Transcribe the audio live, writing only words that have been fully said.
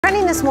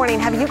Trending this morning,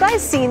 have you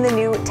guys seen the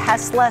new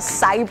Tesla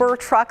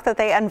Cybertruck that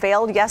they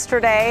unveiled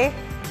yesterday?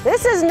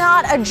 This is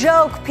not a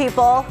joke,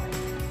 people.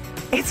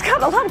 It's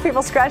got a lot of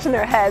people scratching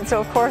their heads, so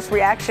of course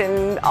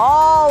reaction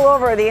all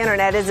over the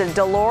internet. Is it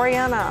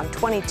DeLorean on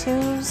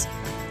 22s?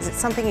 Is it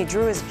something he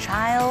drew as a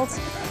child?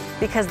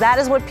 Because that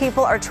is what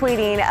people are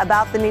tweeting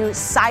about the new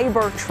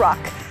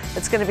Cybertruck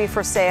that's going to be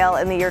for sale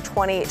in the year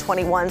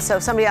 2021. So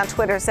somebody on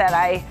Twitter said,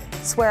 "I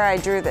swear I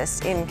drew this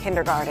in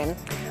kindergarten."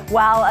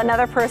 While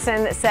another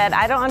person said,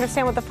 "I don't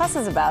understand what the fuss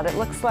is about. It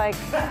looks like..."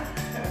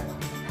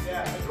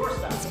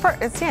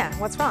 Yeah,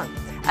 what's wrong?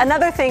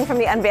 Another thing from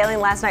the unveiling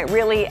last night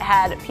really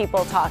had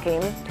people talking.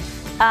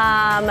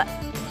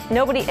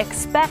 Nobody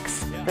expects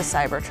the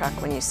Cybertruck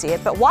when you see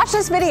it, but watch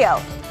this video.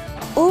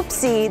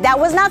 Oopsie, that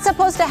was not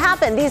supposed to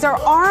happen. These are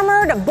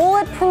armored,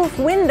 bulletproof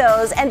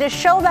windows, and to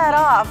show that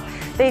off,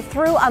 they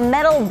threw a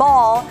metal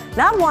ball,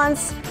 not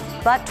once,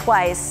 but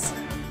twice.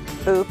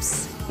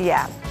 Oops,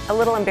 yeah. A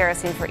little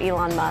embarrassing for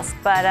Elon Musk,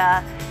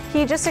 but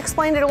he just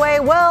explained it away.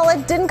 Well,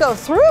 it didn't go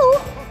through.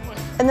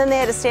 And then they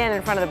had to stand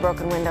in front of the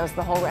broken windows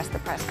the whole rest of the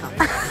press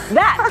conference.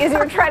 That is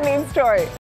your trending story.